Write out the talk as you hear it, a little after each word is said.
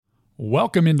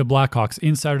Welcome into Blackhawks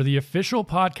Insider, the official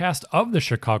podcast of the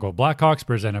Chicago Blackhawks,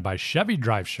 presented by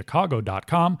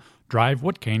ChevyDriveChicago.com. Drive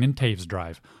what Kane and Taves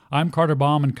drive. I'm Carter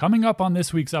Baum, and coming up on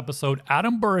this week's episode,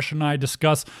 Adam Burish and I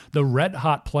discuss the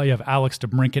red-hot play of Alex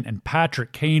DeBrincat and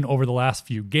Patrick Kane over the last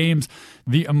few games,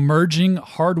 the emerging,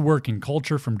 hard-working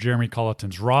culture from Jeremy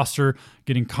Colleton's roster,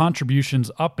 getting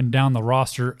contributions up and down the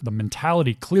roster, the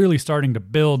mentality clearly starting to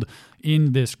build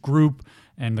in this group,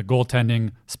 and the goaltending,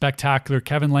 spectacular.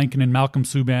 Kevin Lankin and Malcolm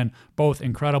Subban, both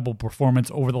incredible performance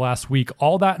over the last week.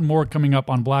 All that and more coming up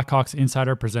on Blackhawks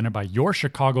Insider, presented by your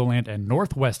Chicagoland and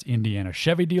Northwest Indiana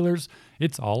Chevy dealers.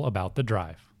 It's all about the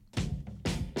drive.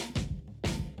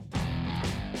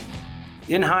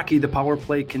 In hockey, the power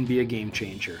play can be a game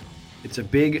changer. It's a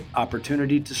big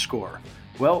opportunity to score.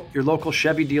 Well, your local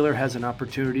Chevy dealer has an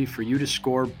opportunity for you to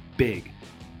score big.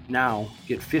 Now,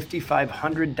 get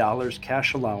 $5,500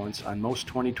 cash allowance on most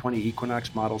 2020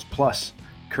 Equinox models, plus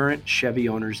current Chevy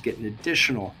owners get an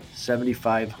additional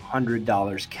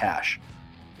 $7,500 cash,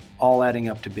 all adding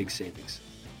up to big savings.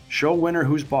 Show winter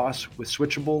who's boss with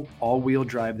switchable all-wheel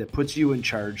drive that puts you in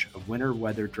charge of winter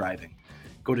weather driving.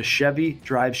 Go to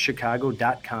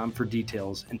ChevyDriveChicago.com for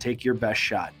details and take your best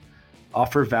shot.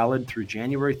 Offer valid through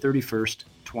January 31st,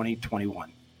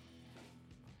 2021.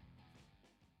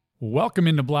 Welcome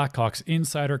into Blackhawks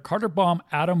Insider. Carter Baum,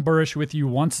 Adam Burish with you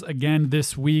once again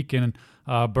this week. And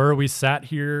Burr, we sat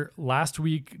here last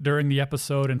week during the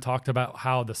episode and talked about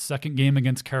how the second game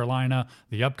against Carolina,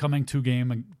 the upcoming two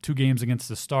games against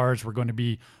the Stars, were going to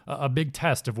be a big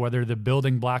test of whether the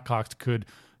building Blackhawks could,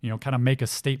 kind of make a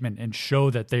statement and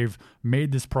show that they've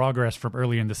made this progress from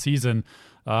early in the season.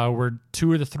 We're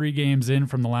 2 of the 3 games in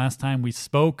from the last time we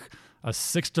spoke. A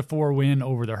 6-4 win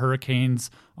over the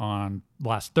Hurricanes on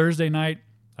last Thursday night,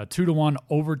 a 2-1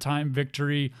 overtime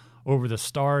victory over the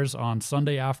Stars on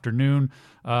Sunday afternoon.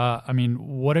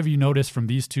 What have you noticed from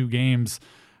these 2 games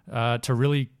to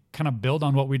really kind of build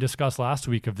on what we discussed last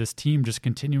week of this team just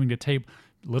continuing to take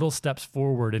little steps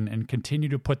forward and continue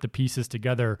to put the pieces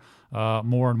together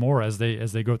more and more as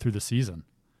they go through the season?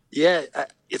 Yeah,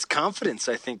 it's confidence,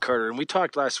 I think, Carter. And we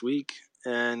talked last week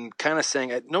and kind of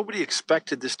saying nobody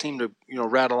expected this team to,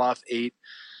 rattle off 9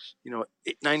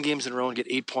 games in a row and get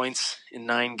 8 points in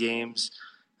 9 games.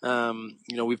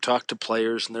 We've talked to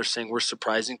players and they're saying we're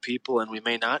surprising people and we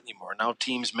may not anymore. Now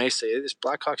teams may say this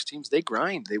Blackhawks teams, they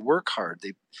grind, they work hard,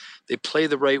 they play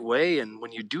the right way. And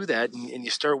when you do that and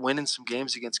you start winning some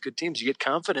games against good teams, you get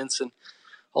confidence, and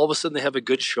all of a sudden they have a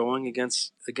good showing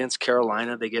against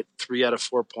Carolina. They get 3 out of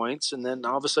 4 points. And then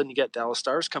all of a sudden you get Dallas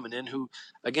Stars coming in who,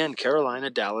 again, Carolina,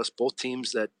 Dallas, both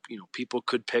teams that, people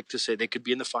could pick to say they could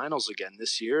be in the finals again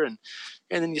this year. And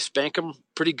then you spank them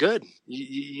pretty good.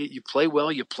 You play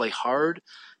well, you play hard.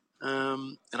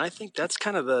 And I think that's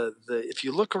kind of the if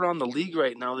you look around the league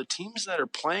right now, the teams that are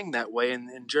playing that way,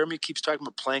 and Jeremy keeps talking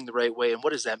about playing the right way. And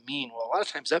what does that mean? Well, a lot of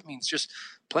times that means just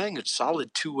playing a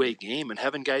solid 2-way game and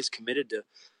having guys committed to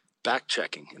back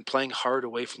checking and playing hard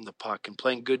away from the puck and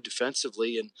playing good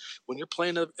defensively. And when you're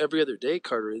playing every other day,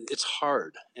 Carter, it's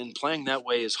hard. And playing that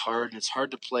way is hard, and it's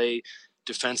hard to play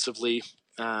defensively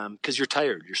because you're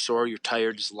tired, you're sore, you're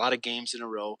tired. There's a lot of games in a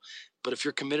row. But if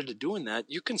you're committed to doing that,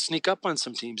 you can sneak up on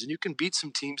some teams and you can beat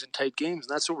some teams in tight games.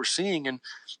 And that's what we're seeing. And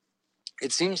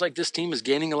it seems like this team is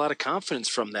gaining a lot of confidence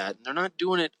from that. And they're not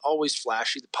doing it always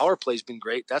flashy. The power play's been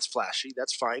great. That's flashy.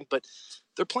 That's fine. But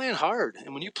they're playing hard.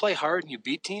 And when you play hard and you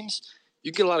beat teams,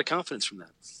 you get a lot of confidence from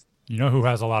that. You know who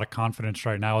has a lot of confidence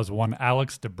right now is one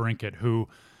Alex DeBrincat, who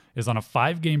is on a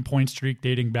 5-game point streak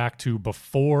dating back to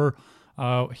before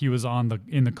he was in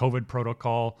the COVID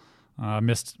protocol.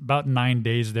 Missed about 9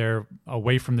 days there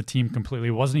away from the team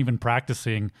completely. Wasn't even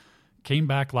practicing. Came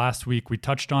back last week. We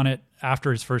touched on it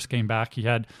after his first game back. He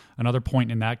had another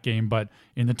point in that game, but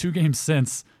in the 2 games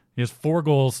since, he has 4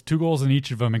 goals, 2 goals in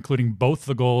each of them, including both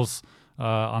the goals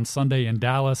on Sunday in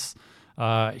Dallas.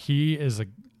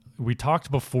 We talked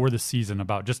before the season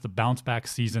about just the bounce back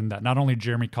season that not only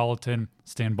Jeremy Colleton,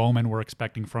 Stan Bowman were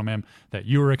expecting from him, that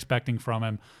you were expecting from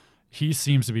him. He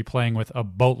seems to be playing with a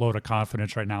boatload of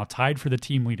confidence right now, tied for the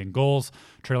team lead in goals,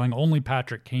 trailing only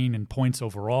Patrick Kane in points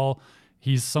overall.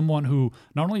 He's someone who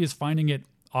not only is finding it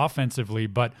offensively,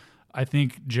 but I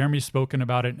think Jeremy's spoken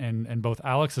about it and both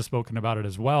Alex has spoken about it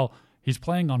as well. He's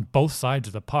playing on both sides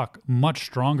of the puck much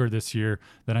stronger this year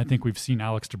than I think we've seen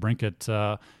Alex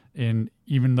DeBrincat in,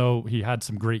 even though he had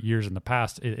some great years in the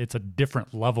past. It's a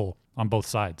different level on both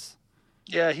sides.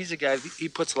 Yeah, he's a guy, he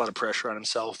puts a lot of pressure on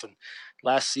himself. And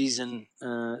last season,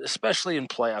 especially in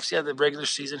playoffs, the regular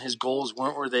season, his goals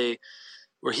weren't where they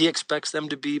where he expects them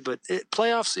to be. But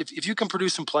playoffs, if you can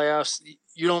produce in playoffs,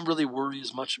 you don't really worry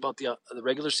as much about the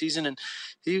regular season. And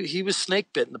he was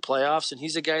snake bit in the playoffs, and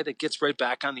he's a guy that gets right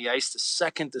back on the ice the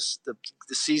second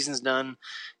the season's done.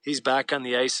 He's back on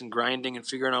the ice and grinding and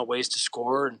figuring out ways to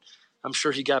score. And I'm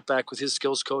sure he got back with his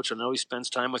skills coach. I know he spends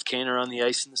time with Kaner on the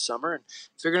ice in the summer and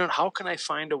figuring out how can I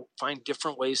find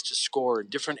different ways to score and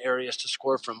different areas to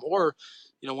score from. Or,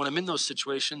 when I'm in those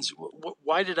situations,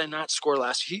 why did I not score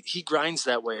last? He grinds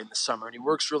that way in the summer, and he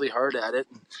works really hard at it.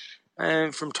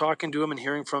 And from talking to him and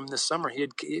hearing from him this summer,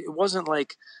 it wasn't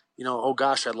like, oh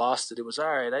gosh, I lost it. It was all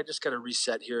right. I just got to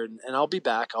reset here, and I'll be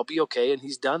back. I'll be okay. And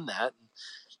he's done that.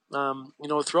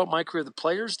 Throughout my career, the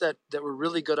players that were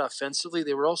really good offensively,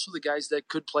 they were also the guys that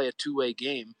could play a two-way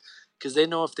game because they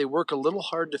know if they work a little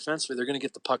hard defensively, they're going to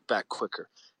get the puck back quicker.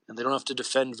 And they don't have to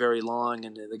defend very long.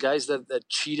 And the guys that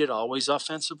cheated always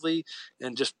offensively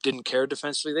and just didn't care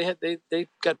defensively, they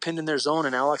got pinned in their zone.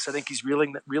 And Alex, I think he's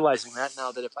realizing that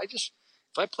now, that if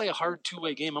I play a hard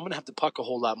two-way game, I'm going to have to puck a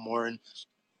whole lot more. And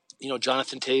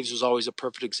Jonathan Taves was always a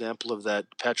perfect example of that.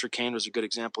 Patrick Kane was a good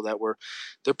example of that, where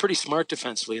they're pretty smart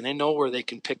defensively and they know where they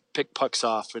can pick pucks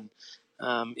off. And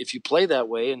if you play that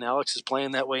way, and Alex is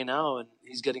playing that way now, and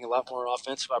he's getting a lot more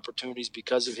offensive opportunities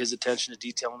because of his attention to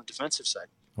detail on the defensive side.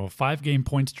 Well, 5-game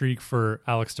point streak for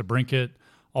Alex DeBrincat.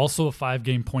 Also a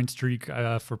 5-game point streak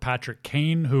for Patrick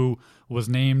Kane, who was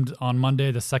named on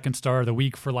Monday the second star of the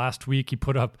week for last week. He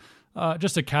put up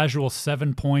just a casual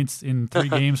 7 points in 3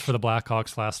 games for the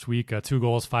Blackhawks last week, 2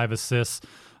 goals, 5 assists.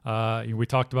 We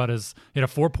talked about he had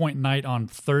a 4-point night on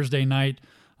Thursday night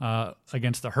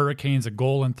against the Hurricanes, a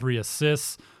goal and 3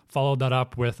 assists. Followed that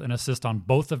up with an assist on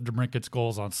both of DeBrincat's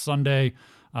goals on Sunday.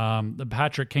 The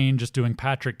Patrick Kane just doing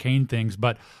Patrick Kane things,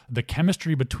 but the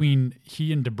chemistry between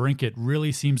he and DeBrincat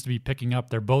really seems to be picking up.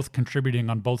 They're both contributing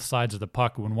on both sides of the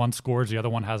puck. When one scores, the other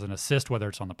one has an assist, whether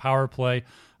it's on the power play,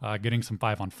 getting some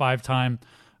 5-on-5 time.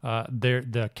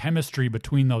 The chemistry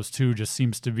between those two just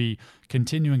seems to be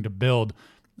continuing to build,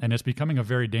 and it's becoming a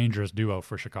very dangerous duo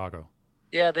for Chicago.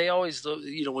 Yeah, they always,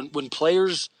 when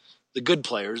players, the good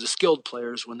players, the skilled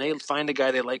players, when they find a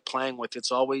guy they like playing with, it's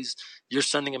always you're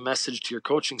sending a message to your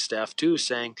coaching staff too,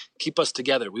 saying, keep us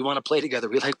together. We want to play together.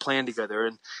 We like playing together.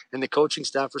 And the coaching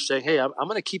staff are saying, hey, I'm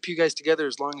going to keep you guys together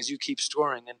as long as you keep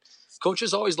scoring. And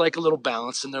coaches always like a little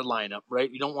balance in their lineup,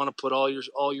 right? You don't want to put all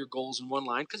your goals in one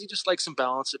line because you just like some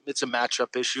balance. It's a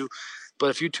matchup issue. But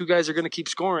if you two guys are going to keep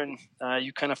scoring,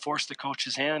 you kind of force the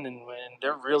coach's hand, and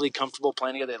they're really comfortable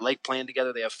playing together. They like playing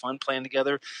together. They have fun playing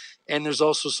together. And there's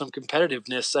also some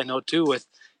competitiveness, I know, too, with,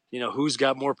 who's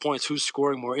got more points, who's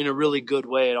scoring more in a really good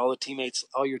way. And all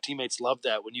your teammates love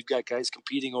that when you've got guys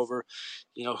competing over,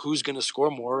 who's going to score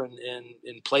more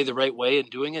and play the right way and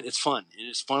doing it. It's fun. And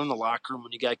it's fun in the locker room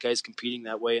when you got guys competing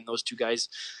that way. And those two guys,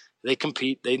 they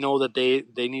compete. They know that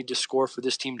they need to score for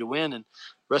this team to win. And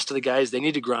rest of the guys, they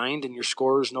need to grind, and your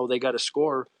scorers know they got to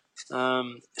score.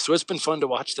 So it's been fun to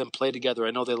watch them play together.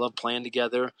 I know they love playing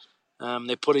together.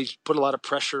 They put a lot of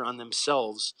pressure on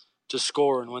themselves to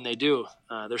score, and when they do,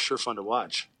 they're sure fun to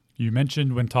watch. You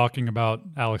mentioned when talking about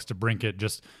Alex DeBrincat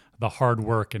just the hard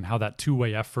work and how that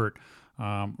two-way effort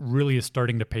really is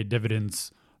starting to pay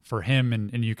dividends for him,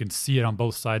 and you can see it on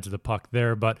both sides of the puck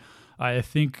there. But I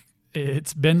think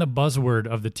it's been the buzzword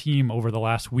of the team over the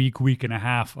last week and a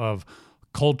half of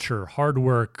culture, hard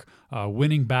work,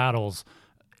 winning battles.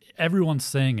 Everyone's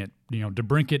saying it.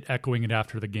 DeBrincat echoing it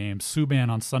after the game. Subban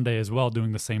on Sunday as well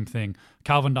doing the same thing.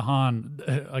 Calvin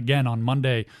DeHaan again on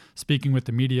Monday speaking with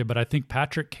the media. But I think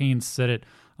Patrick Kane said it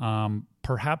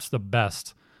perhaps the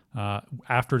best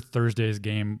after Thursday's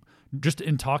game, just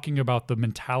in talking about the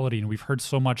mentality. And we've heard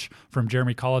so much from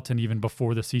Jeremy Colleton even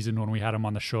before the season when we had him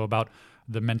on the show about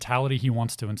the mentality he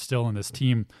wants to instill in this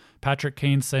team. Patrick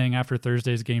Kane saying after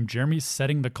Thursday's game, Jeremy's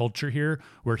setting the culture here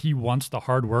where he wants the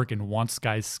hard work and wants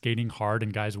guys skating hard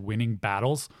and guys winning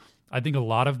battles. I think a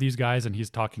lot of these guys, and he's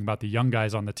talking about the young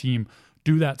guys on the team,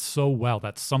 do that so well.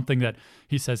 That's something that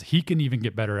he says he can even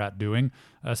get better at doing,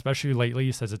 especially lately.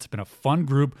 He says it's been a fun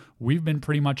group. We've been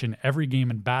pretty much in every game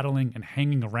and battling and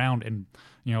hanging around. And,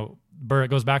 Burr, it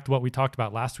goes back to what we talked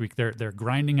about last week. They're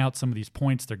grinding out some of these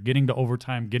points. They're getting to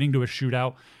overtime, getting to a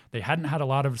shootout. They hadn't had a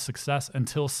lot of success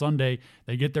until Sunday.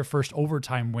 They get their first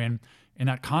overtime win, and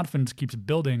that confidence keeps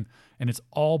building, and it's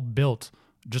all built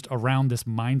just around this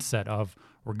mindset of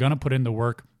we're going to put in the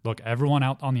work. Look, everyone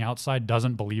out on the outside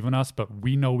doesn't believe in us, but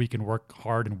we know we can work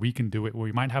hard and we can do it.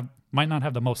 We might not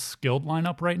have the most skilled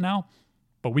lineup right now,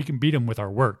 but we can beat them with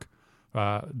our work,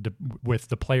 with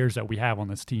the players that we have on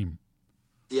this team.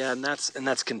 Yeah, and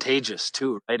that's contagious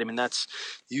too, right? I mean,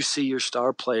 you see your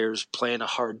star players playing a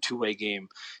hard two-way game,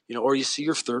 or you see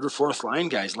your third or fourth line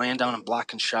guys laying down and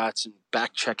blocking shots and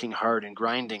back checking hard and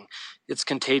grinding. It's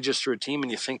contagious for a team.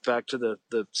 And you think back to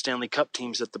the Stanley Cup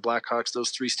teams at the Blackhawks,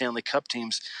 those 3 Stanley Cup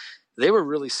teams, they were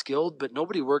really skilled, but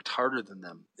nobody worked harder than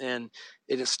them. And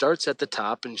it starts at the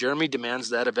top, and Jeremy demands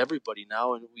that of everybody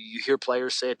now. And you hear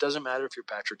players say it doesn't matter if you're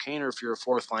Patrick Kane or if you're a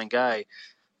fourth line guy.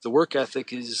 The work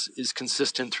ethic is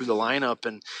consistent through the lineup.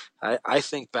 And I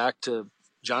think back to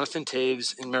Jonathan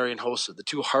Toews and Marian Hossa, the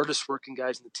 2 hardest working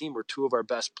guys in the team were 2 of our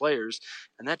best players.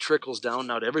 And that trickles down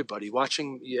now to everybody.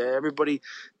 Everybody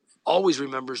always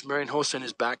remembers Marian Hossa and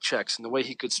his back checks and the way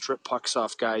he could strip pucks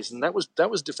off guys. And that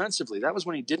was defensively. That was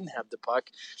when he didn't have the puck.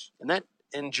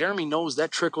 And Jeremy knows that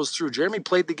trickles through. Jeremy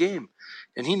played the game,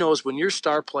 and he knows when you're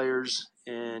star players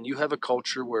and you have a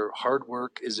culture where hard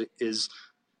work is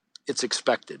it's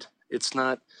expected. It's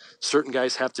not certain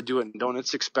guys have to do it and don't.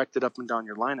 It's expected up and down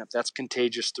your lineup. That's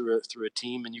contagious through a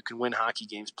team, and you can win hockey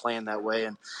games playing that way.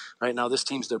 And right now,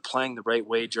 they're playing the right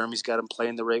way. Jeremy's got them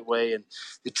playing the right way, and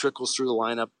it trickles through the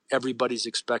lineup. Everybody's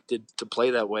expected to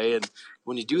play that way, and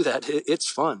when you do that, it's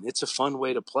fun. It's a fun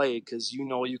way to play because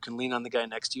you can lean on the guy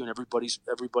next to you, and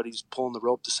everybody's pulling the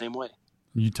rope the same way.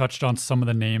 You touched on some of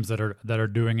the names that are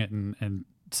doing it, and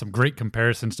some great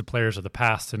comparisons to players of the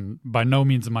past. And by no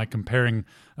means am I comparing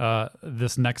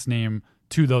this next name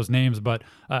to those names, but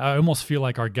I almost feel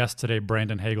like our guest today,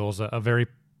 Brandon Hagel,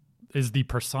 is the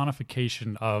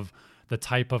personification of the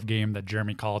type of game that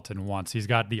Jeremy Colleton wants. He's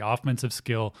got the offensive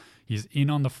skill. He's in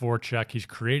on the forecheck. He's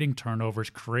creating turnovers,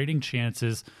 creating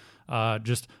chances.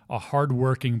 Just a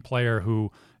hardworking player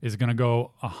who is going to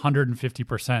go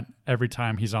 150% every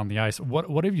time he's on the ice.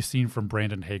 What have you seen from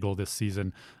Brandon Hagel this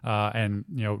season? And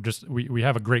just we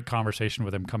have a great conversation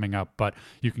with him coming up, but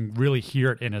you can really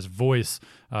hear it in his voice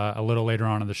a little later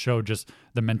on in the show. Just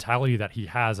the mentality that he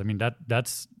has. I mean,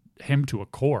 that's him to a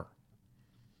core.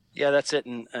 Yeah, that's it.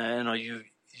 And I know you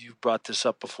brought this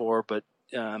up before, but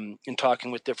in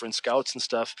talking with different scouts and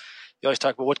stuff, you always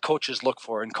talk about what coaches look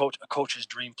for and a coach's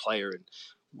dream player. And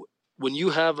when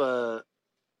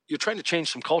you're trying to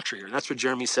change some culture here, and that's what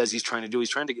Jeremy says he's trying to do.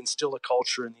 He's trying to instill a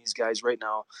culture in these guys right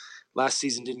now. Last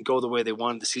season didn't go the way they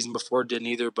wanted. The season before didn't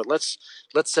either. But let's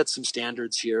set some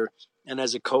standards here. And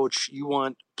as a coach, you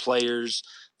want players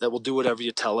that will do whatever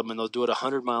you tell them, and they'll do it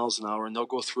 100 miles an hour, and they'll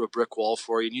go through a brick wall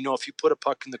for you. And if you put a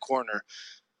puck in the corner,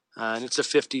 and it's a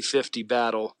 50-50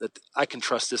 battle, that I can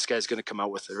trust this guy's going to come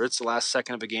out with it. Or it's the last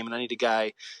second of a game, and I need a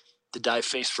guy to dive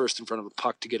face first in front of a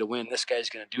puck to get a win. This guy's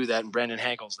going to do that, and Brandon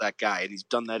Hagel's that guy, and he's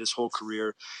done that his whole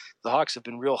career. The Hawks have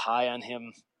been real high on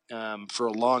him for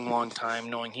a long, long time,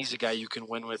 knowing he's a guy you can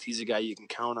win with. He's a guy you can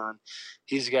count on.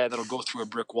 He's a guy that'll go through a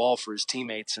brick wall for his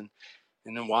teammates. And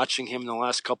then watching him in the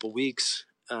last couple of weeks,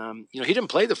 he didn't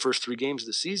play the first 3 games of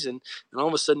the season, and all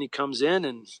of a sudden he comes in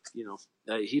and,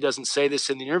 he doesn't say this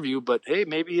in the interview, but hey,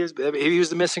 maybe he was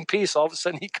the missing piece. All of a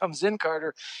sudden he comes in,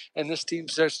 Carter, and this team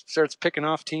starts picking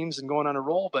off teams and going on a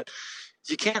roll. But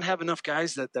you can't have enough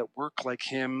guys that work like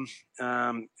him,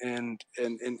 and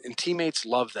teammates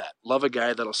love that. Love a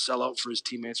guy that'll sell out for his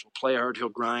teammates, will play hard, he'll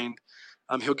grind,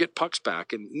 he'll get pucks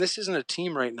back. And this isn't a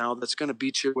team right now that's going to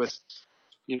beat you with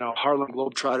Harlem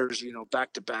Globetrotters,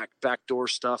 back-to-back, backdoor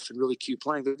stuff and really cute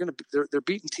playing. They're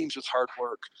beating teams with hard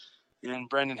work. And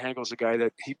Brandon Hagel's a guy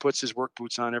that he puts his work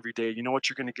boots on every day. You know what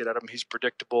you're going to get out of him. He's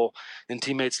predictable, and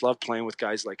teammates love playing with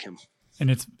guys like him. And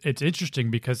it's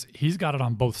interesting because he's got it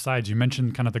on both sides. You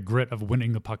mentioned kind of the grit of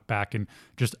winning the puck back and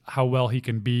just how well he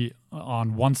can be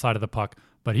on one side of the puck,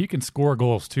 but he can score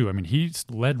goals too. I mean, he's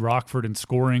led Rockford in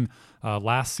scoring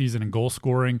last season in goal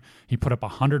scoring. He put up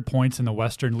 100 points in the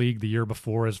Western League the year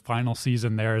before his final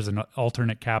season there as an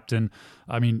alternate captain.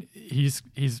 I mean, he's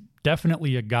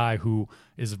definitely a guy who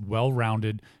is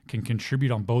well-rounded, can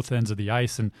contribute on both ends of the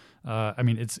ice. And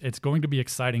it's going to be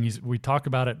exciting. We talked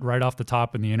about it right off the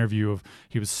top in the interview of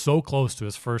he was so close to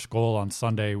his first goal on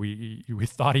Sunday. We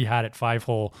thought he had it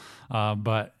 5-hole,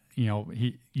 but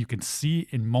you can see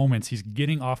in moments he's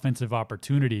getting offensive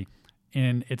opportunity,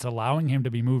 and it's allowing him to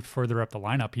be moved further up the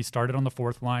lineup. He started on the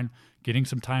 4th line, getting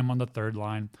some time on the 3rd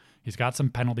line. He's got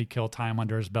some penalty kill time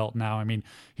under his belt now. I mean,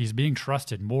 he's being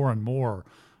trusted more and more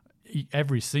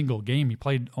every single game. He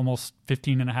played almost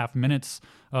 15 and a half minutes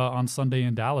on Sunday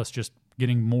in Dallas, just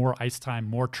getting more ice time,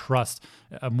 more trust,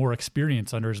 more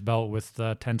experience under his belt with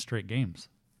 10 straight games.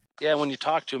 Yeah, when you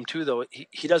talk to him too, though,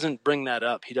 he doesn't bring that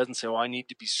up. He doesn't say, "Well, I need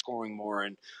to be scoring more,"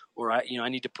 or I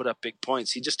need to put up big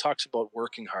points. He just talks about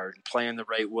working hard and playing the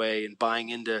right way and buying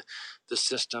into the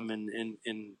system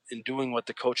and doing what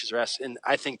the coaches are asking. And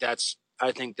I think that's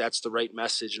I think that's the right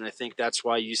message, and I think that's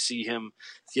why you see him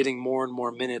getting more and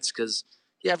more minutes because,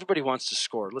 yeah, everybody wants to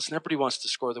score. Listen, everybody wants to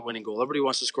score the winning goal. Everybody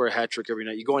wants to score a hat trick every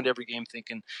night. You go into every game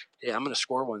thinking, hey, I'm going to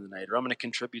score one tonight, or I'm going to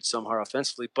contribute somehow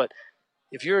offensively. But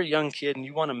if you're a young kid and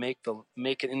you want to make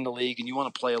it in the league and you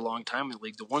want to play a long time in the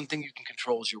league, the one thing you can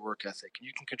control is your work ethic. And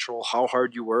you can control how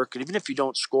hard you work. And even if you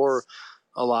don't score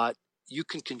a lot, you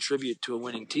can contribute to a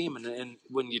winning team. And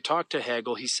when you talk to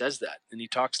Hagel, he says that, and he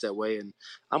talks that way. And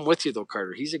I'm with you, though,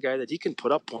 Carter. He's a guy that he can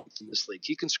put up points in this league.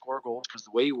 He can score goals because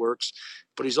the way he works.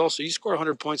 But he's also, you score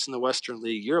 100 points in the Western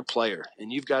League, you're a player,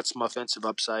 and you've got some offensive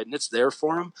upside, and it's there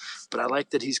for him. But I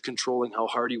like that he's controlling how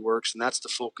hard he works, and that's the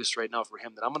focus right now for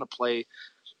him, that I'm going to play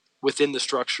within the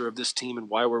structure of this team and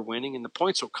why we're winning, and the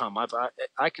points will come.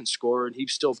 I can score, and he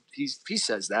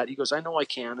says that. He goes, I know I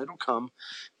can. It'll come,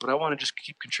 but I want to just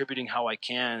keep contributing how I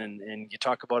can. And you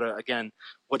talk about, again,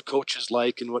 what coaches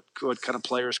like and what kind of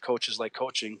players coaches like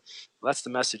coaching. Well, that's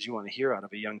the message you want to hear out of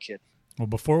a young kid. Well,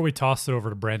 before we toss it over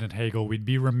to Brandon Hagel, we'd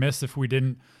be remiss if we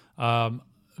didn't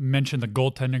mention the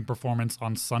goaltending performance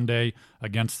on Sunday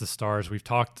against the Stars. We've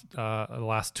talked the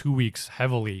last 2 weeks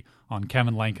heavily on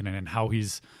Kevin Lankinen and how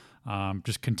he's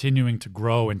just continuing to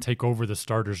grow and take over the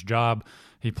starter's job.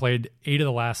 He played 8 of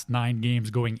the last 9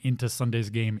 games going into Sunday's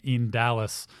game in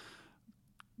Dallas.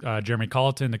 Jeremy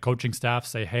Colleton, the coaching staff,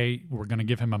 say, hey, we're going to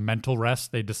give him a mental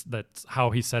rest. That's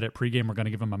how he said it pregame. We're going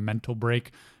to give him a mental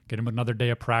break, get him another day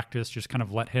of practice, just kind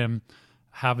of let him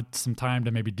have some time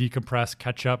to maybe decompress,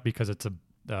 catch up, because it's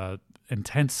a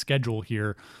intense schedule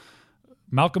here.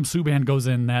 Malcolm Subban goes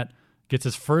in net, gets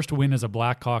his first win as a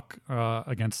Blackhawk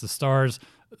against the Stars.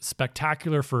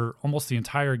 Spectacular for almost the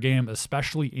entire game,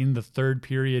 especially in the third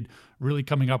period, really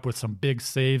coming up with some big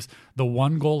saves. The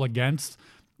one goal against,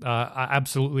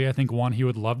 absolutely, I think one he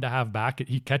would love to have back.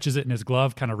 He catches it in his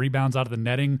glove, kind of rebounds out of the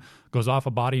netting, goes off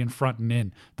a body in front and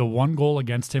in. The one goal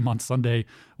against him on Sunday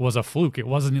was a fluke. It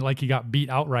wasn't like he got beat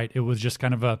outright. It was just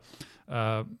kind of a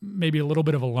maybe a little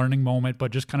bit of a learning moment,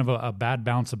 but just kind of a bad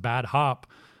bounce, a bad hop.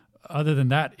 Other than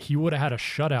that, he would have had a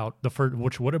shutout,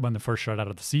 which would have been the first shutout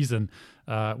of the season,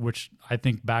 which I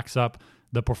think backs up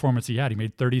the performance he had. He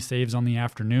made 30 saves on the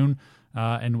afternoon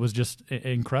and was just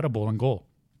incredible in goal.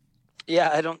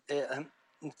 Yeah,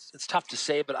 it's tough to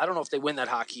say, but I don't know if they win that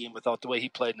hockey game without the way he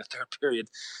played in the third period.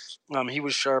 He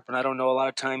was sharp, and I don't know, a lot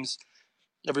of times,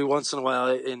 every once in a while,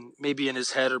 and maybe in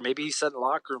his head, or maybe he said in the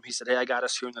locker room, he said, hey, I got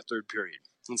us here in the third period.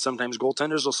 And sometimes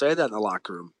goaltenders will say that in the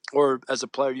locker room. Or as a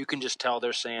player, you can just tell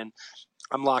they're saying,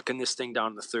 I'm locking this thing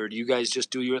down in the third. You guys just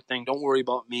do your thing. Don't worry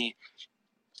about me.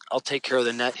 I'll take care of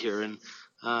the net here. And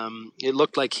it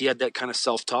looked like he had that kind of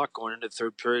self-talk going into the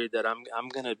third period, that I'm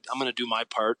gonna do my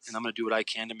part, and I'm gonna do what I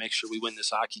can to make sure we win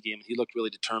this hockey game. He looked really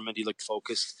determined. He looked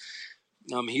focused.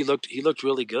 He looked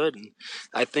really good. And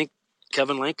I think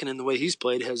Kevin Lankinen, the way he's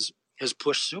played, has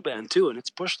pushed Subban too, and it's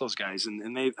pushed those guys.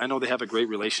 And I know they have a great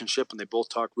relationship, and they both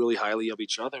talk really highly of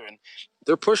each other, and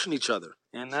they're pushing each other.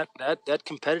 And that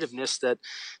competitiveness that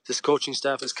this coaching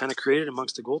staff has kind of created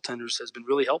amongst the goaltenders has been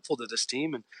really helpful to this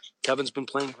team. And Kevin's been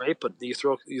playing great, but you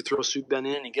throw Subban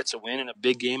in, and he gets a win in a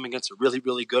big game against a really,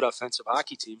 really good offensive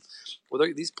hockey team. Well,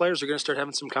 these players are going to start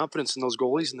having some confidence in those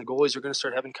goalies, and the goalies are going to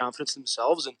start having confidence in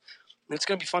themselves, and it's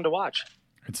going to be fun to watch.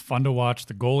 It's fun to watch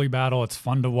the goalie battle. It's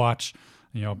fun to watch,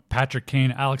 Patrick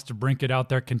Kane, Alex DeBrincat out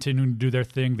there continuing to do their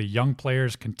thing. The young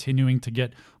players continuing to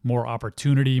get more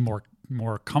opportunity,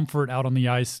 more comfort out on the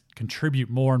ice, contribute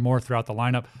more and more throughout the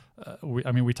lineup.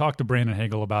 We talked to Brandon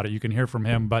Hagel about it. You can hear from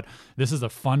him, but this is a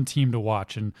fun team to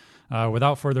watch. And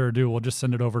without further ado, we'll just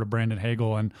send it over to Brandon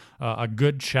Hagel and a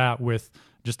good chat with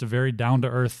just a very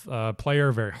down-to-earth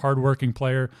player, very hardworking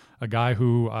player, a guy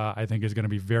who I think is going to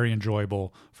be very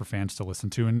enjoyable for fans to listen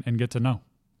to and get to know.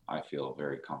 I feel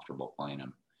very comfortable playing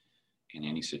him in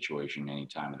any situation, any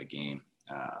time of the game.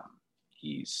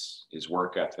 His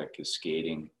work ethic, his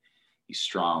skating, he's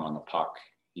strong on the puck.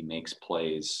 He makes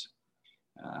plays.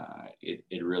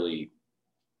 It really,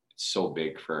 it's so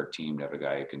big for our team to have a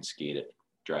guy who can skate it,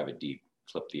 drive it deep,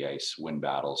 flip the ice, win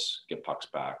battles, get pucks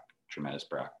back, tremendous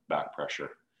back pressure.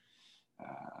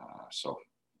 So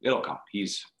it'll come.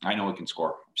 I know he can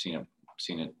score. I've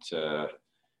seen it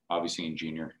obviously in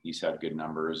junior. He's had good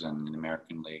numbers, and in the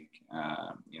American League,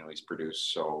 he's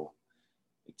produced. So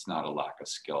it's not a lack of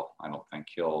skill. I don't think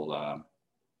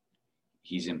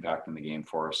he's impacting the game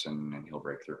for us, and he'll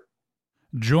break through.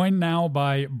 Joined now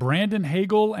by Brandon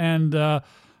Hagel. And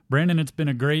Brandon, it's been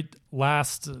a great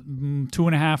last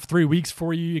 2.5, 3 weeks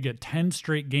for you. You get 10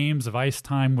 straight games of ice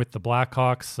time with the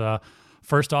Blackhawks.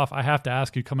 First off, I have to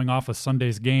ask you, coming off of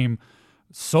Sunday's game,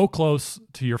 so close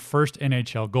to your first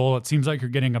NHL goal, it seems like you're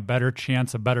getting a better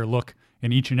chance, a better look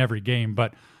in each and every game.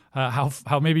 But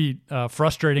how maybe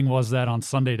frustrating was that on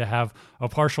Sunday to have a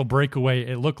partial breakaway?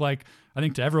 It looked like, I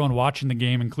think to everyone watching the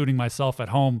game, including myself at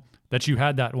home, that you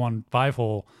had that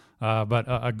 5-hole, but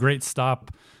a great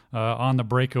stop on the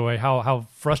breakaway. How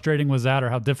frustrating was that, or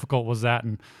how difficult was that,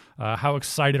 and how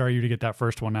excited are you to get that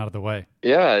first one out of the way?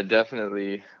 Yeah, I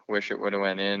definitely wish it would have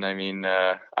went in. I mean,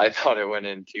 I thought it went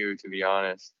in too, to be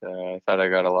honest. I thought I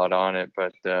got a lot on it,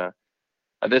 but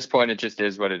at this point, it just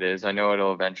is what it is. I know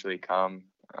it'll eventually come.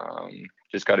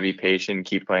 Just got to be patient,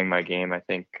 keep playing my game. I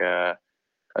think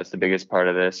that's the biggest part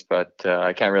of this, but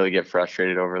I can't really get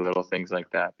frustrated over little things like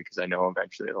that because I know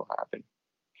eventually it'll happen.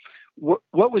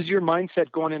 What was your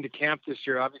mindset going into camp this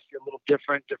year? Obviously a little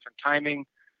different timing,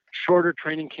 shorter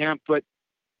training camp, but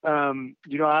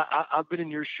I've been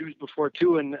in your shoes before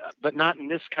too, but not in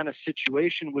this kind of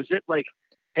situation. Was it like,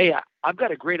 hey, I've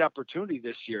got a great opportunity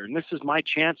this year, and this is my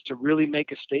chance to really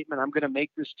make a statement. I'm going to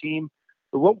make this team.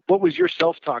 What was your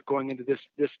self-talk going into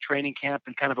this training camp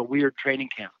and kind of a weird training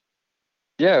camp?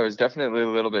 Yeah, it was definitely a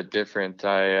little bit different.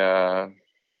 Because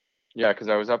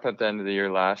I was up at the end of the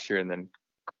year last year, and then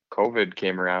COVID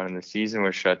came around and the season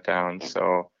was shut down.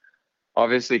 So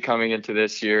obviously coming into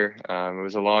this year, it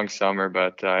was a long summer,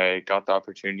 but I got the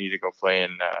opportunity to go play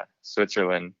in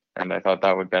Switzerland, and I thought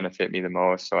that would benefit me the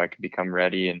most so I could become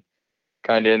ready and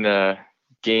kind of in the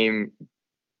game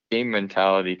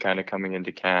mentality kind of coming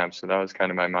into camp. So that was kind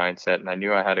of my mindset, and I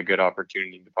knew I had a good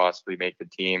opportunity to possibly make the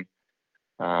team.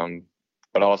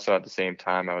 But also at the same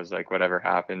time, I was like, whatever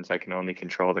happens, I can only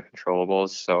control the controllables.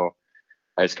 So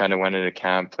I just kind of went into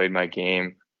camp, played my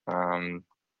game. The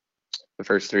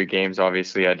first 3 games,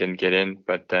 obviously, I didn't get in,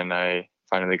 but then I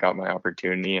finally got my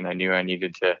opportunity, and I knew I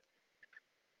needed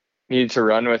to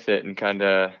run with it and kind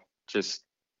of just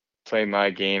play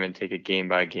my game and take it game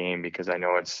by game, because I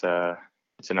know it's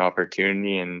an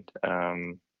opportunity, and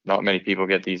not many people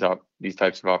get these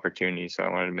types of opportunities. So I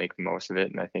wanted to make the most of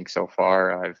it, and I think so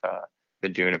far I've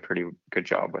been doing a pretty good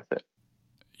job with it.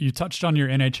 You touched on your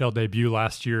NHL debut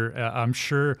last year. I'm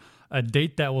sure a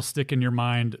date that will stick in your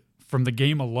mind from the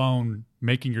game alone,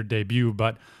 making your debut,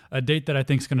 but a date that I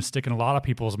think is going to stick in a lot of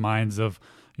people's minds of,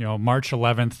 March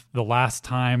 11th, the last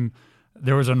time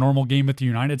there was a normal game at the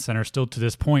United Center still to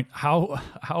this point.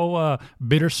 How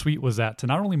bittersweet was that to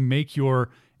not only make your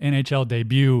NHL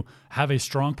debut, have a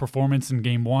strong performance in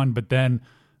game 1, but then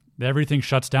everything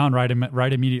shuts down right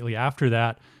immediately after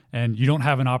that, and you don't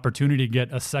have an opportunity to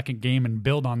get a second game and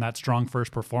build on that strong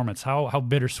first performance. How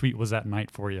bittersweet was that night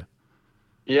for you?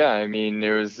 Yeah, I mean, it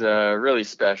was really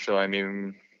special. I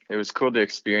mean, it was cool to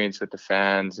experience with the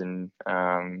fans, and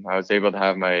I was able to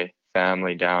have my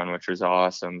family down, which was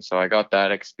awesome. So I got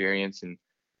that experience, and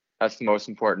that's the most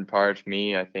important part to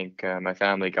me. I think my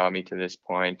family got me to this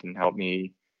point and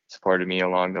supported me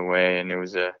along the way, and it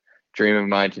was a dream of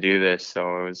mine to do this.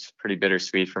 So it was pretty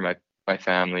bittersweet for my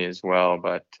family as well.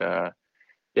 But it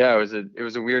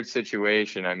was a weird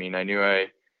situation. I mean, I knew I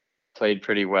played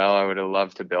pretty well. I would have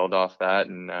loved to build off that,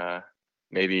 and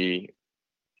maybe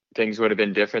things would have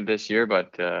been different this year.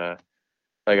 But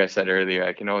like I said earlier,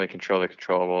 I can only control the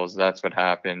controllables. That's what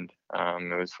happened.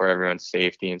 It was for everyone's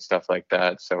safety and stuff like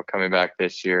that. So coming back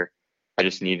this year, I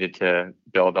just needed to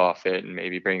build off it and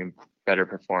maybe bring a better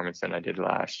performance than I did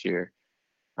last year.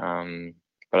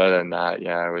 But other than that,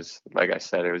 yeah, it was, like I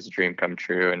said, it was a dream come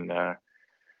true. And no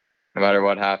matter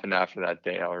what happened after that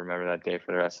day, I'll remember that day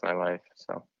for the rest of my life.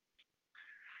 So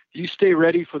you stay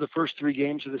ready for the first 3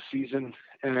 games of the season,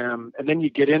 and then you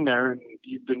get in there, and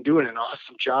you've been doing an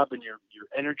awesome job, and your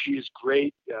energy is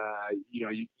great.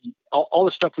 All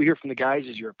the stuff we hear from the guys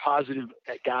is you're a positive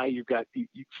guy. You've got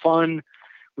fun.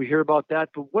 We hear about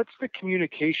that, but what's the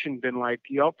communication been like?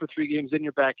 You're out for 3 games, then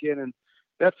you're back in, and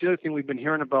that's the other thing we've been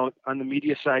hearing about on the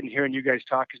media side and hearing you guys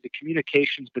talk is the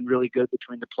communication's been really good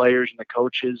between the players and the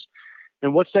coaches.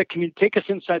 And what's that take us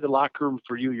inside the locker room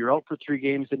for you? You're out for 3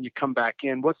 games, then you come back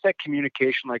in. What's that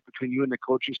communication like between you and the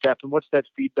coaching staff? And what's that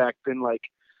feedback been like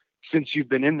since you've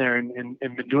been in there and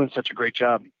been doing such a great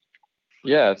job?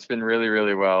 Yeah, it's been really,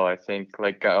 really well. I think,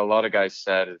 like a lot of guys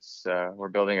said, it's we're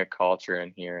building a culture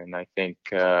in here. And I think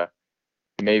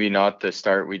maybe not the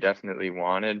start we definitely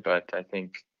wanted, but I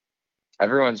think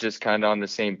everyone's just kind of on the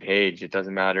same page. It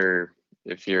doesn't matter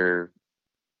if you're,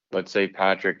 let's say,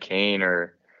 Patrick Kane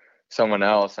or someone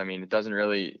else. I mean, it doesn't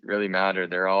really matter.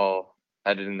 They're all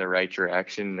headed in the right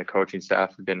direction. The coaching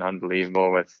staff have been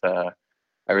unbelievable with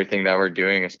everything that we're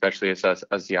doing, especially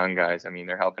as young guys. I mean,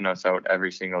 they're helping us out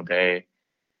every single day.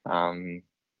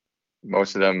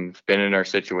 Most of them have been in our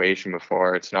situation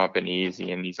before. It's not been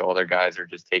easy, and these older guys are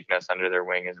just taking us under their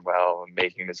wing as well and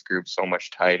making this group so much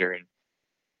tighter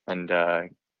and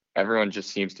everyone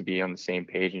just seems to be on the same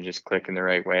page and just clicking the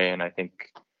right way. And I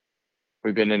think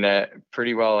we've been in that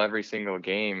pretty well every single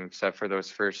game, except for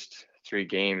those first 3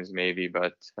 games maybe.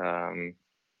 But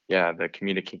yeah, the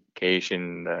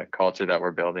communication, the culture that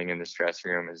we're building in this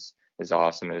dressing room is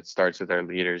awesome. And it starts with our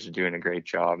leaders doing a great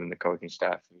job, and the coaching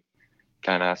staff.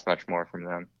 Can't ask much more from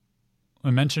them. I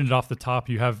mentioned it off the top.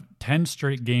 You have 10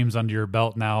 straight games under your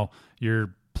belt now.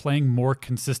 You're playing more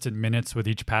consistent minutes with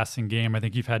each passing game. I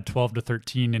think you've had 12 to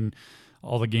 13 in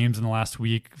all the games in the last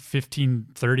week,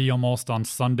 15-30 almost on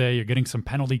Sunday. You're getting some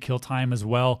penalty kill time as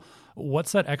well.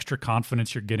 What's that extra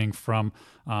confidence you're getting from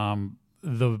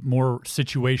the more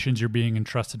situations you're being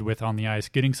entrusted with on the ice,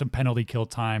 getting some penalty kill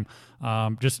time,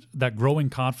 just that growing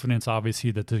confidence,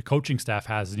 obviously, that the coaching staff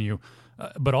has in you,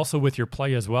 but also with your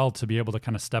play as well, to be able to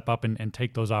kind of step up and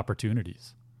take those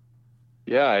opportunities?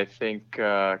 Yeah, I think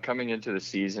coming into the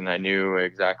season, I knew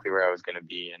exactly where I was going to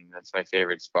be, and that's my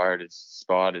favorite spot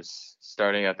is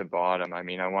starting at the bottom. I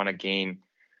mean, I want to gain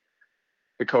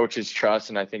the coach's trust,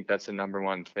 and I think that's the number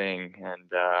one thing.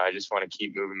 And I just want to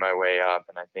keep moving my way up.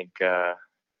 And I think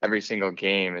every single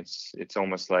game, it's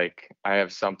almost like I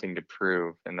have something to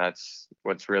prove, and that's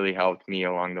what's really helped me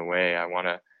along the way. I want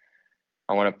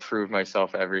to prove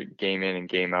myself every game in and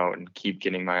game out, and keep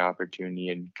getting my opportunity,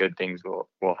 and good things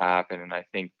will happen. And I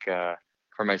think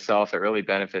for myself, it really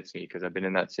benefits me, because I've been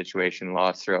in that situation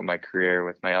lots throughout my career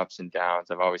with my ups and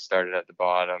downs. I've always started at the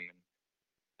bottom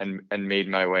and made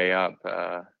my way up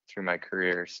through my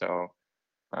career. So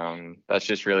that's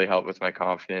just really helped with my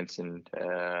confidence. And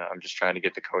I'm just trying to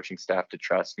get the coaching staff to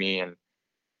trust me,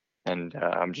 and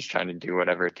I'm just trying to do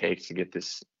whatever it takes to get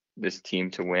this team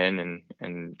to win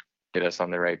and get us on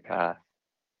the right path.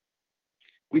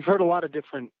 We've heard a lot of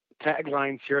different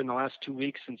taglines here in the last 2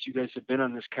 weeks since you guys have been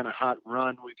on this kind of hot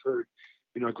run. We've heard,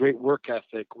 a great work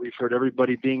ethic. We've heard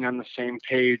everybody being on the same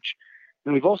page.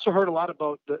 And we've also heard a lot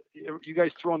about you guys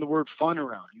throwing the word fun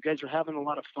around. You guys are having a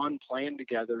lot of fun playing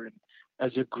together. And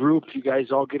as a group, you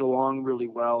guys all get along really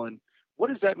well. And what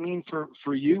does that mean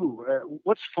for you?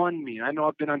 What's fun mean? I know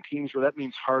I've been on teams where that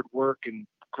means hard work and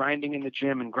grinding in the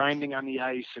gym and grinding on the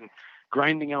ice and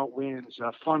grinding out wins,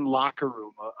 a fun locker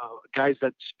room, guys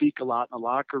that speak a lot in the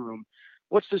locker room.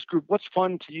 What's this group? What's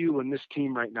fun to you and this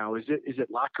team right now? Is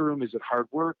it locker room? Is it hard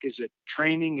work? Is it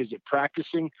training? Is it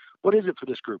practicing? What is it for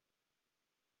this group?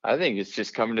 I think it's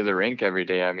just coming to the rink every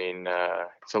day. I mean,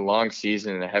 it's a long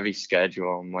season and a heavy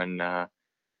schedule. And when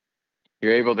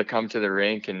you're able to come to the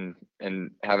rink and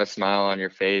have a smile on your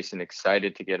face and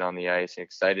excited to get on the ice and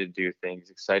excited to do things,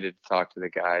 excited to talk to the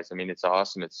guys, I mean, it's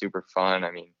awesome. It's super fun.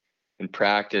 I mean, in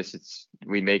practice,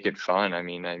 we make it fun. I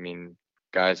mean,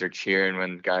 guys are cheering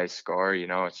when guys score.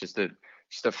 It's just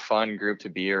a fun group to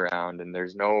be around. And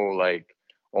there's no like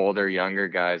older, younger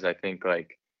guys. I think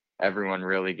like everyone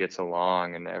really gets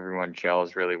along and everyone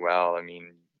gels really well. I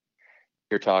mean,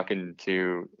 you're talking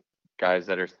to guys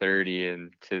that are 30,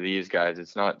 and to these guys,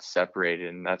 it's not separated,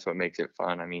 and that's what makes it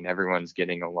fun. I mean, everyone's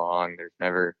getting along.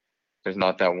 There's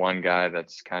not that one guy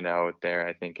that's kind of out there.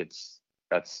 I think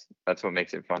that's what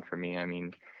makes it fun for me. I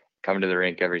mean, coming to the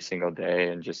rink every single day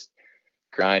and just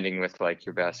grinding with like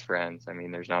your best friends. I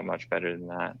mean, there's not much better than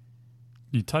that.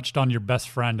 You touched on your best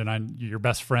friend and your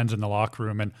best friends in the locker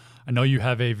room, and I know you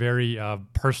have a very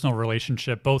personal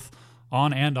relationship, both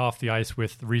on and off the ice,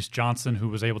 with Reese Johnson, who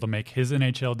was able to make his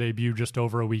NHL debut just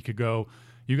over a week ago.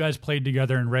 You guys played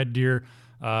together in Red Deer.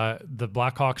 The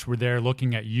Blackhawks were there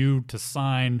looking at you to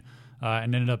sign,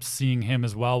 and ended up seeing him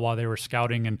as well while they were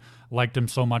scouting, and liked him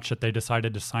so much that they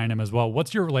decided to sign him as well.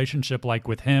 What's your relationship like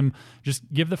with him?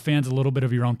 Just give the fans a little bit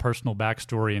of your own personal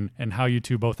backstory and how you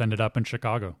two both ended up in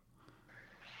Chicago.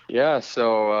 Yeah,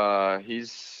 so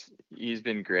he's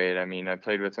been great. I mean, I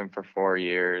played with him for 4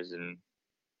 years, and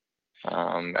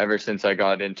ever since I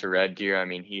got into Red Deer, I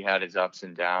mean, he had his ups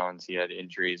and downs. He had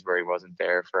injuries where he wasn't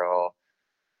there for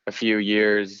a few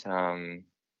years,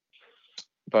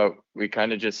 but we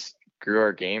kind of just grew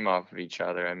our game off of each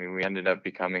other. I mean, we ended up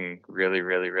becoming really,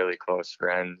 really, really close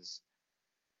friends,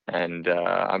 and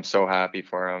I'm so happy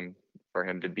for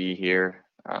him to be here.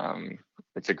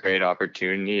 It's a great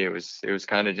opportunity. It was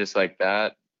kind of just like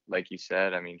that, like you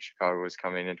said. I mean, Chicago was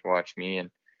coming in to watch me, and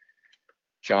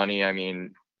Johnny, I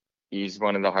mean, he's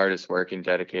one of the hardest working,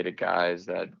 dedicated guys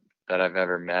that I've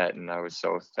ever met, and I was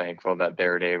so thankful that they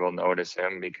were able to notice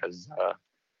him, because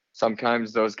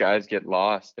sometimes those guys get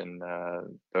lost, and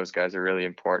those guys are really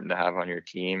important to have on your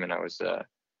team. And I was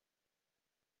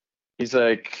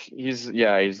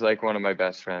he's like one of my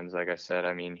best friends. Like I said,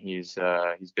 I mean, he's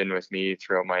been with me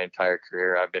throughout my entire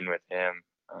career. I've been with him.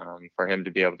 For him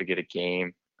to be able to get a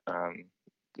game,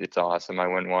 it's awesome. I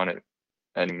wouldn't want it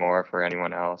anymore for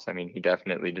anyone else. I mean, he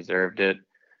definitely deserved it.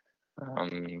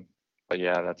 But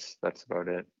yeah, that's about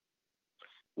it.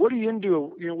 What do you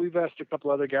into? We've asked a couple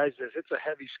other guys this. It's a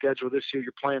heavy schedule this year.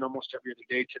 You're playing almost every other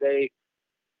day today,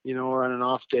 or on an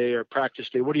off day or practice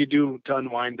day. What do you do to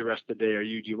unwind the rest of the day?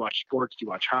 Do you watch sports? Do you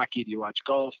watch hockey? Do you watch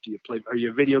golf? Do you play? Are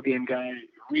you a video game guy? Are you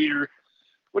a reader?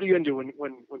 What are you into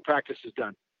when practice is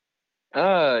done?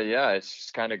 Yeah, it's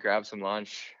just kind of grab some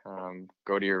lunch,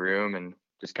 go to your room and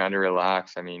just kind of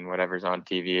relax. I mean, whatever's on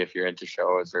TV, if you're into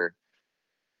shows or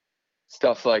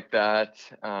stuff like that.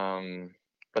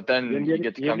 But then you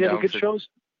get to come down. Good shows?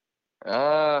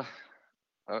 I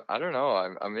don't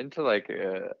know. I'm into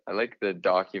I like the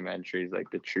documentaries, like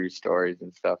the true stories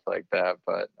and stuff like that.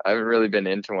 But I haven't really been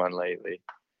into one lately.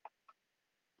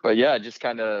 But yeah, just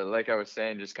kind of like I was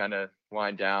saying, just kind of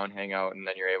wind down, hang out, and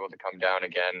then you're able to come down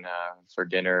again for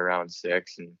dinner around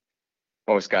 6. And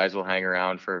most guys will hang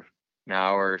around for an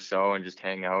hour or so and just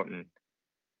hang out, and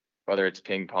whether it's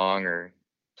ping pong or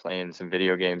playing some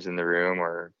video games in the room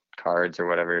or cards or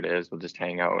whatever it is, we'll just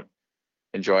hang out,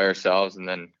 enjoy ourselves, and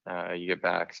then you get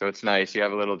back. So it's nice. You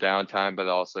have a little downtime, but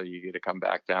also you get to come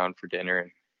back down for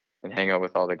dinner and hang out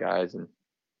with all the guys and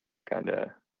kind of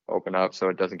open up so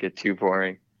it doesn't get too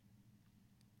boring.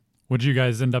 What did you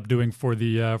guys end up doing for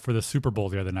the Super Bowl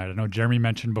the other night? I know Jeremy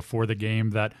mentioned before the game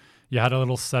that you had a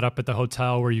little setup at the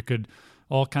hotel where you could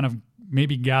all kind of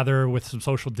maybe gather with some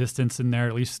social distance in there,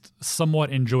 at least somewhat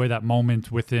enjoy that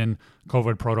moment within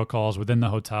COVID protocols, within the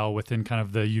hotel, within kind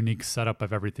of the unique setup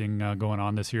of everything going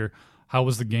on this year. How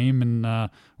was the game, and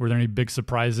were there any big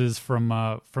surprises from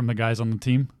the guys on the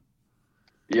team?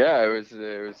 Yeah,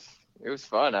 it was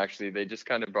fun actually. They just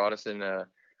kind of brought us in a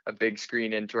big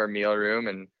screen into our meal room,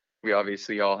 and we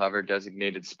obviously all have our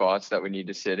designated spots that we need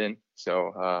to sit in.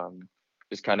 So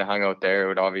just kind of hung out there. It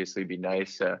would obviously be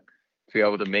nice to be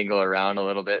able to mingle around a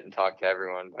little bit and talk to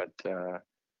everyone. But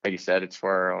like you said, it's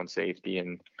for our own safety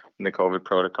and the COVID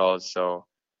protocols. So,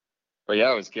 but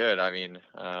yeah, it was good. I mean,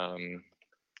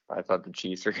 I thought the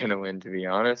Chiefs were going to win, to be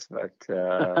honest, but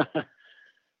that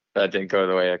didn't go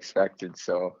the way I expected.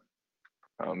 So,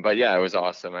 but yeah, it was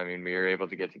awesome. I mean, we were able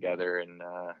to get together and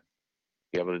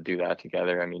be able to do that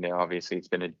together. I mean, obviously it's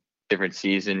been a different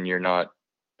season. You're not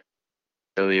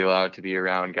really allowed to be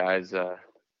around guys.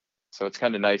 So it's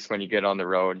kind of nice when you get on the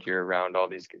road, you're around all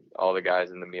the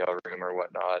guys in the meal room or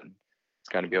whatnot. And it's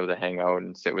kind of be able to hang out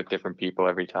and sit with different people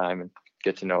every time and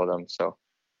get to know them. So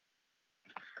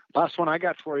last one I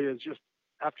got for you is just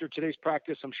after today's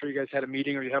practice, I'm sure you guys had a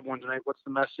meeting or you have one tonight. What's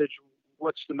the message?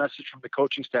 What's the message from the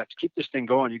coaching staff to keep this thing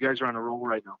going? You guys are on a roll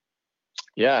right now.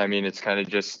 Yeah, I mean, it's kind of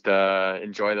just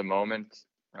enjoy the moment,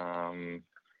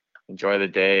 enjoy the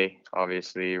day.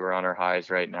 Obviously, we're on our highs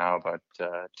right now, but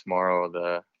tomorrow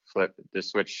the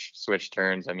switch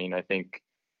turns. I mean, I think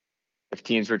if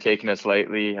teams were taking us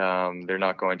lightly, they're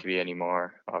not going to be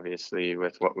anymore, obviously,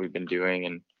 with what we've been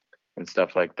doing and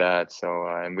stuff like that. So,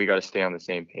 and we got to stay on the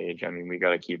same page. I mean, we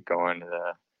got to keep going.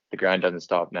 The grind doesn't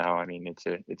stop now. I mean,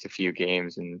 it's a few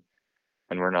games and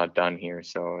we're not done here.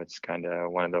 So it's kind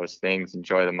of one of those things.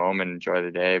 Enjoy the moment, enjoy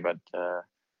the day, but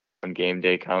when game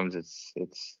day comes,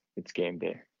 it's game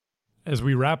day. As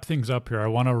we wrap things up here, I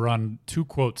want to run 2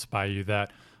 quotes by you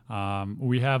that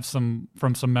we have from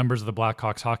some members of the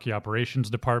Blackhawks hockey operations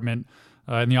department.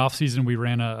 In the offseason, we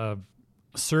ran a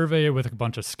survey with a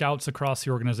bunch of scouts across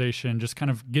the organization, just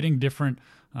kind of getting different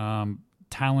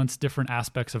talents, different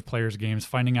aspects of players' games,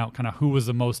 finding out kind of who was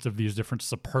the most of these different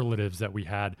superlatives that we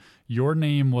had. Your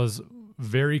name was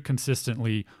very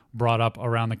consistently brought up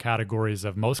around the categories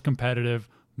of most competitive,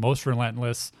 most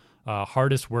relentless,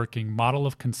 hardest working, model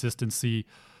of consistency.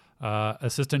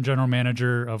 Assistant general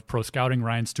manager of pro scouting,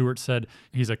 Ryan Stewart, said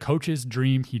he's a coach's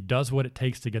dream. He does what it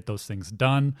takes to get those things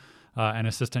done. And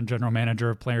assistant general manager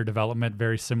of player development,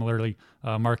 very similarly,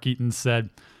 Mark Eaton,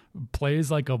 said plays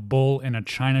like a bull in a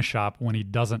china shop when he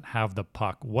doesn't have the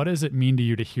puck. What does it mean to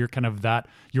you to hear kind of that,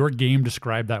 your game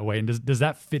described that way? And does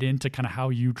that fit into kind of how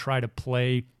you try to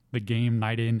play the game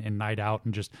night in and night out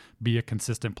and just be a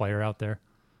consistent player out there?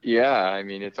 Yeah, I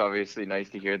mean, it's obviously nice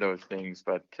to hear those things,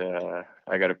 but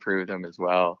I got to prove them as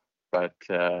well. But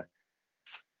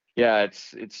yeah,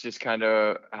 it's just kind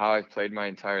of how I've played my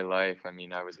entire life. I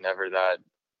mean, I was never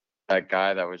that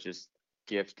guy that was just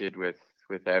gifted with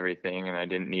everything, and I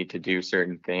didn't need to do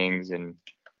certain things. And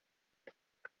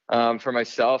for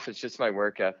myself, it's just my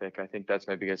work ethic. I think that's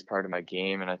my biggest part of my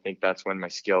game, and I think that's when my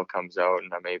skill comes out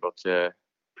and I'm able to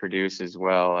produce as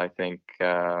well. I think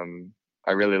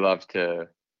I really love to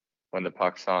when the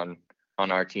puck's on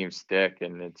our team's stick,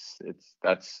 and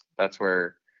that's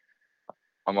where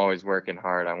I'm always working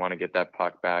hard. I want to get that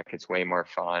puck back. It's way more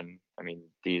fun. I mean,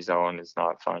 D zone is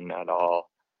not fun at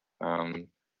all.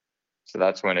 So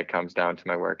that's when it comes down to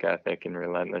my work ethic and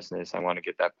relentlessness. I want to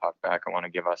get that puck back. I want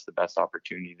to give us the best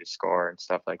opportunity to score and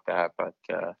stuff like that. But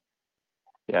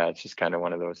yeah, it's just kind of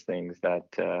one of those things that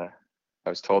I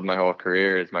was told my whole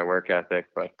career is my work ethic,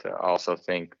 but I also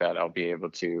think that I'll be able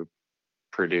to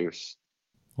produce.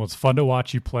 Well, it's fun to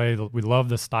watch you play. We love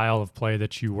the style of play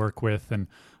that you work with, and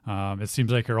it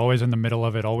seems like you're always in the middle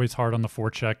of it, always hard on the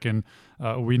forecheck, and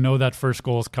we know that first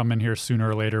goal is coming here sooner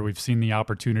or later. We've seen the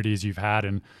opportunities you've had,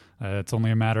 and it's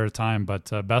only a matter of time. But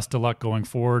best of luck going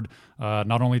forward,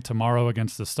 not only tomorrow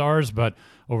against the Stars, but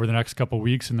over the next couple of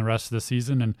weeks and the rest of the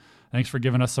season. And thanks for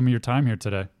giving us some of your time here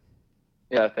today.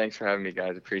 Yeah, thanks for having me,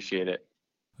 guys. Appreciate it.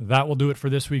 That will do it for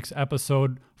this week's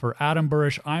episode. For Adam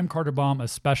Burish, I'm Carter Baum. A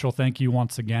special thank you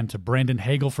once again to Brandon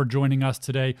Hagel for joining us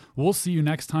today. We'll see you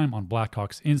next time on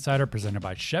Blackhawks Insider, presented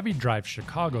by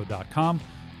ChevyDriveChicago.com.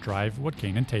 Drive what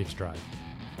Kane and Taves drive.